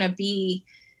is going to be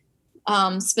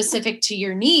specific to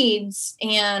your needs?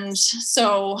 And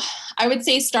so I would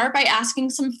say start by asking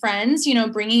some friends,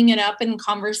 bringing it up in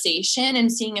conversation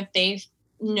and seeing if they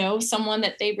know someone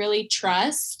that they really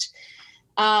trust.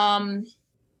 And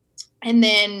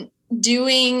then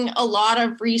doing a lot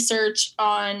of research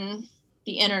on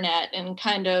the internet and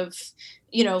kind of,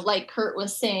 like Kurt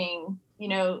was saying,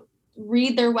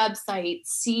 read their website,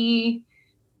 see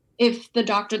if the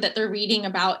doctor that they're reading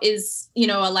about is,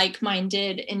 a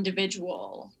like-minded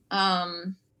individual.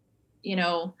 I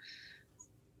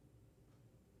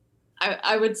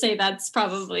would say that's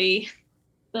probably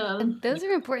those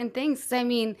are important things.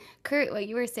 Kurt, what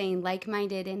you were saying,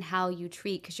 like-minded in how you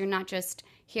treat, because you're not just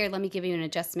here, let me give you an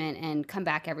adjustment and come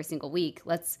back every single week.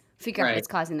 Let's figure out what's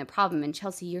causing the problem. And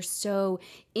Chelsea, you're so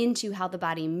into how the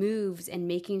body moves and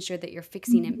making sure that you're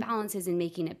fixing imbalances and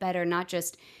making it better, not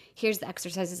just here's the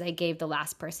exercises I gave the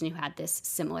last person who had this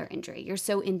similar injury. You're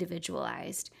so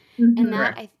individualized. Mm-hmm.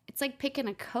 And it's like picking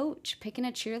a coach, picking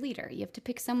a cheerleader. You have to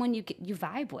pick someone you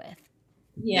vibe with.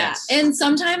 Yeah. Yes. And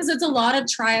sometimes it's a lot of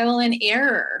trial and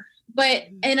error. But,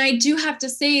 and I do have to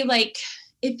say, like,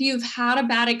 if you've had a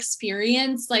bad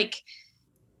experience, like,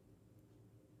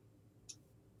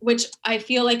 which I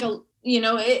feel like,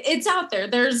 it's out there.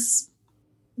 There's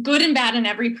good and bad in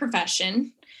every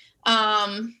profession.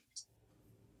 But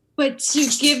to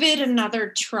give it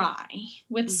another try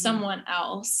with someone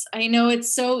else. I know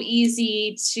it's so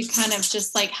easy to kind of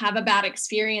just like have a bad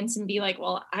experience and be like,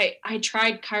 well, I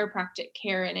tried chiropractic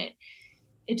care and it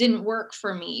didn't work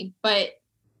for me. But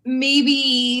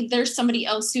maybe there's somebody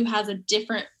else who has a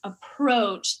different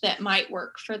approach that might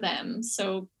work for them.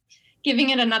 So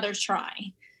giving it another try.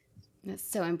 That's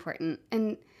so important.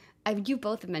 And you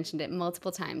both have mentioned it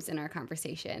multiple times in our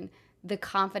conversation, the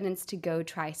confidence to go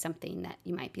try something that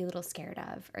you might be a little scared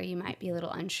of or you might be a little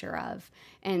unsure of.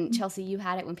 And Chelsea, you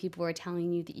had it when people were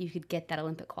telling you that you could get that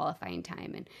Olympic qualifying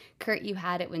time. And Kurt, you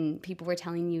had it when people were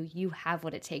telling you you have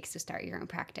what it takes to start your own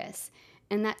practice.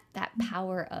 And that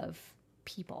power of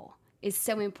people is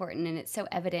so important, and it's so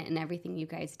evident in everything you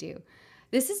guys do.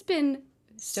 This has been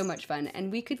so much fun,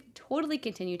 and we could totally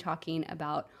continue talking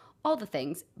about all the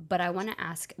things, but I want to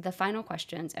ask the final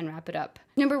questions and wrap it up.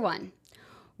 Number 1,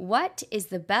 what is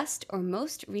the best or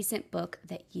most recent book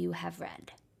that you have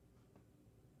read?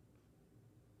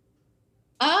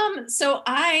 So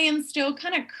I am still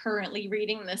kind of currently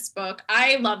reading this book.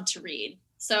 I love to read.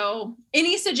 So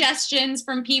any suggestions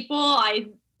from people, I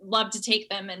love to take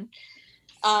them and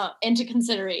into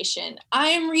consideration. I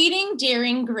am reading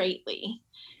Daring Greatly.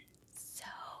 So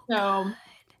good.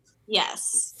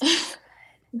 Yes. So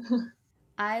good.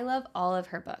 I love all of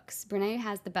her books. Brene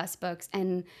has the best books,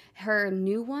 and her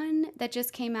new one that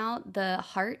just came out, the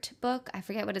Heart book, I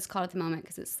forget what it's called at the moment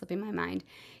because it's slipping my mind,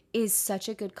 is such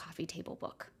a good coffee table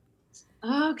book.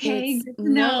 Okay, It's good to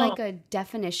more know. like a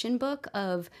definition book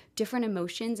of different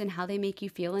emotions and how they make you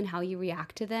feel and how you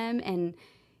react to them. And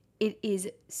it is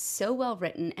so well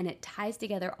written, and it ties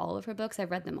together all of her books. I've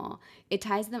read them all. It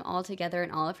ties them all together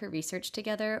and all of her research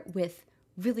together with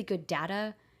really good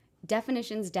data,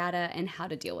 definitions, data, and how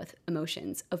to deal with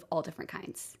emotions of all different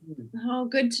kinds. Oh,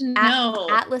 good to know.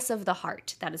 Atlas of the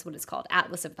Heart. That is what it's called.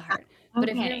 Atlas of the Heart. But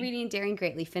if you're Okay. reading Daring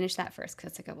Greatly, finish that first because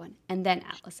it's a good one. And then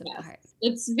Atlas of the Heart.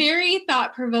 It's very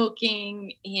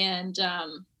thought-provoking, and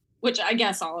which I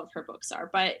guess all of her books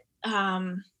are, but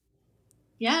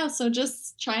yeah, so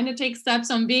just trying to take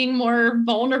steps on being more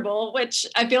vulnerable, which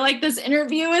I feel like this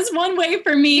interview is one way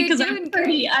for me because I'm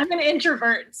an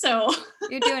introvert. So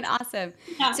you're doing awesome.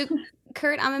 Yeah. So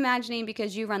Kurt, I'm imagining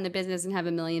because you run the business and have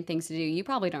a million things to do, you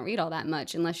probably don't read all that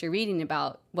much unless you're reading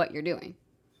about what you're doing.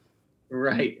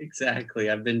 Right, exactly.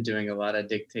 I've been doing a lot of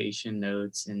dictation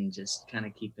notes and just kind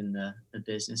of keeping the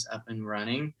business up and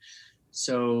running.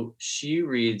 So she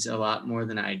reads a lot more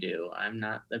than I do. I'm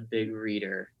not the big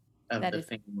reader of the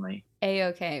family.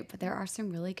 A-okay, but there are some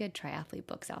really good triathlete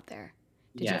books out there.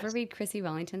 Did you ever read Chrissy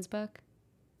Wellington's book?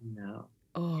 No.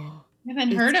 Oh, I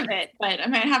haven't heard of it, but I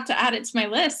might have to add it to my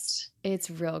list. It's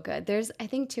real good. There's, I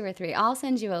think, 2 or 3. I'll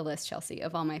send you a list, Chelsea,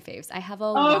 of all my faves. I have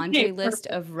a laundry list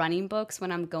of running books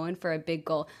when I'm going for a big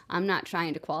goal. I'm not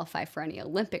trying to qualify for any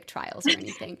Olympic trials or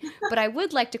anything, but I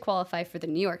would like to qualify for the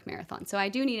New York Marathon. So I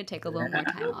do need to take a little more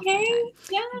time off my time.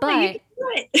 Yeah, but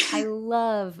I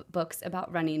love books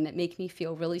about running that make me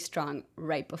feel really strong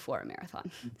right before a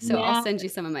marathon. So I'll send you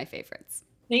some of my favorites.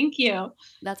 Thank you.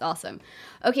 That's awesome.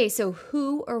 Okay, so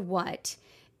who or what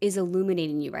is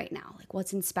illuminating you right now? Like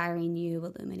what's inspiring you,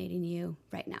 illuminating you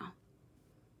right now?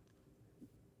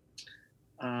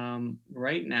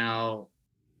 Right now,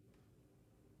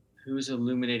 who's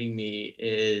illuminating me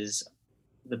is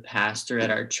the pastor at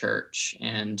our church.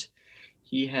 And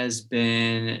he has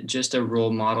been just a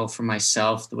role model for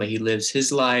myself, the way he lives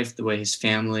his life, the way his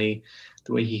family,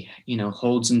 the way he,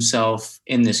 holds himself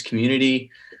in this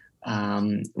community.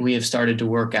 We have started to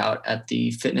work out at the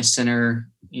fitness center,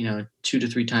 2 to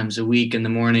 3 times a week in the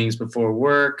mornings before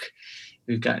work.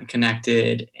 We've gotten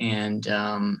connected, and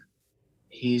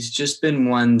he's just been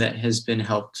one that has been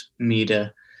helped me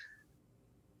to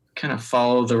kind of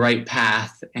follow the right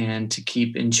path and to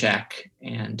keep in check,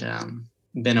 and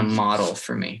been a model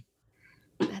for me.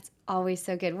 That's always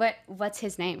so good. What's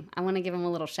his name? I want to give him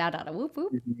a little shout out. A whoop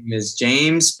whoop. His name is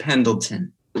James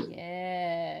Pendleton.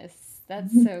 Yes.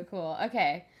 That's so cool.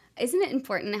 Okay. Isn't it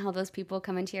important how those people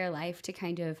come into your life to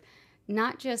kind of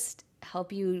not just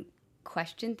help you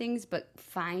question things, but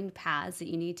find paths that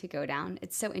you need to go down?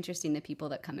 It's so interesting, the people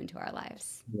that come into our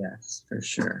lives. Yes, for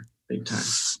sure. Big time.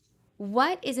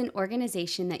 What is an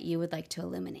organization that you would like to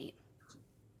illuminate?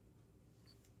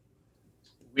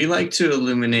 We like to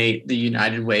illuminate the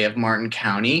United Way of Martin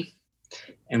County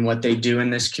and what they do in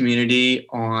this community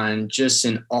on just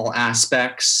in all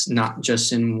aspects, not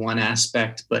just in one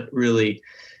aspect, but really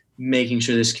making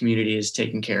sure this community is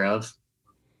taken care of,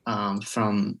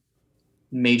 from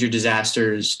major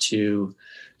disasters to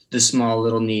the small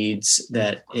little needs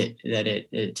that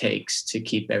it takes to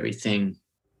keep everything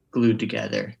glued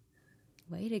together.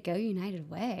 Way to go, United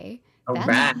Way. All That's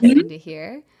right. awesome to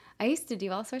hear. I used to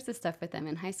do all sorts of stuff with them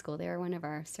in high school. They were one of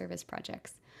our service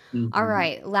projects. Mm-hmm. All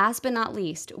right. Last but not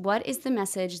least, what is the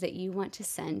message that you want to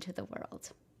send to the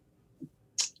world?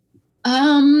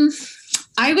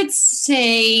 I would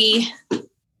say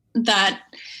that,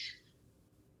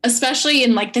 especially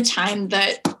in like the time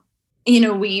that,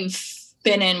 we've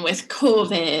been in with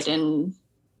COVID and,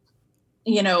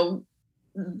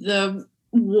 the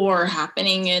war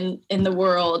happening in the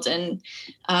world and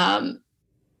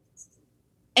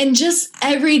just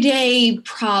everyday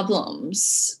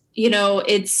problems,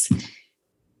 it's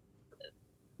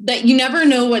that you never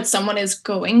know what someone is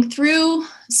going through.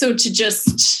 So to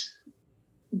just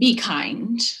be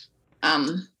kind,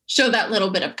 show that little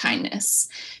bit of kindness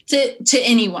to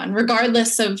anyone,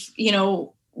 regardless of,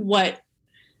 what,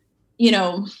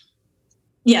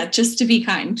 just to be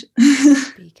kind.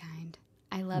 Be kind.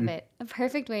 I love it. A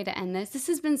perfect way to end this. This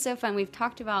has been so fun. We've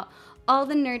talked about all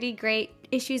the nerdy, great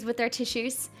issues with our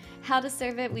tissues, how to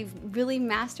serve it. We've really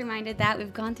masterminded that.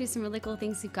 We've gone through some really cool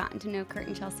things. We've gotten to know Kurt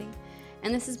and Chelsea.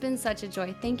 And this has been such a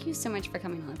joy. Thank you so much for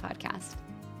coming on the podcast.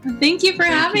 Thank you for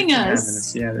having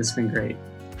us. Yeah, this has been great.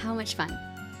 How much fun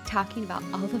talking about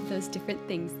all of those different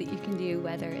things that you can do,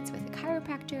 whether it's with a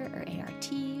chiropractor or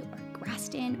ART or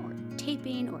Graston or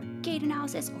taping or gait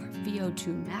analysis or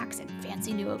VO2 max and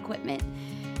fancy new equipment,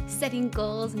 setting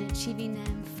goals and achieving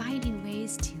them, finding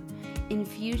ways to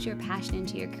infuse your passion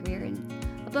into your career. And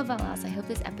above all else, I hope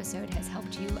this episode has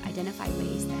helped you identify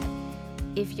ways that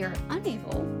if you're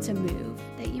unable to move,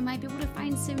 that you might be able to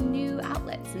find some new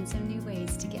outlets and some new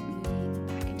ways to get moving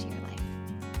back into your life.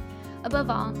 Above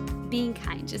all, being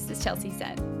kind, just as Chelsea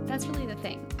said. That's really the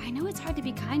thing. I know it's hard to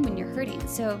be kind when you're hurting,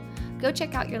 so go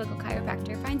check out your local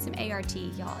chiropractor, find some ART.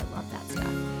 Y'all, I love that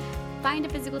stuff. Find a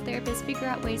physical therapist, figure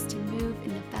out ways to move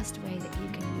in the best way that you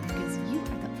can move, because you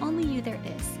are the only you there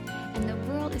is, and the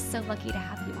world is so lucky to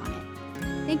have you on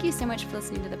it. Thank you so much for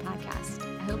listening to the podcast.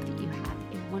 I hope that you have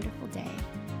a wonderful day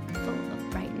full of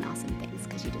bright and awesome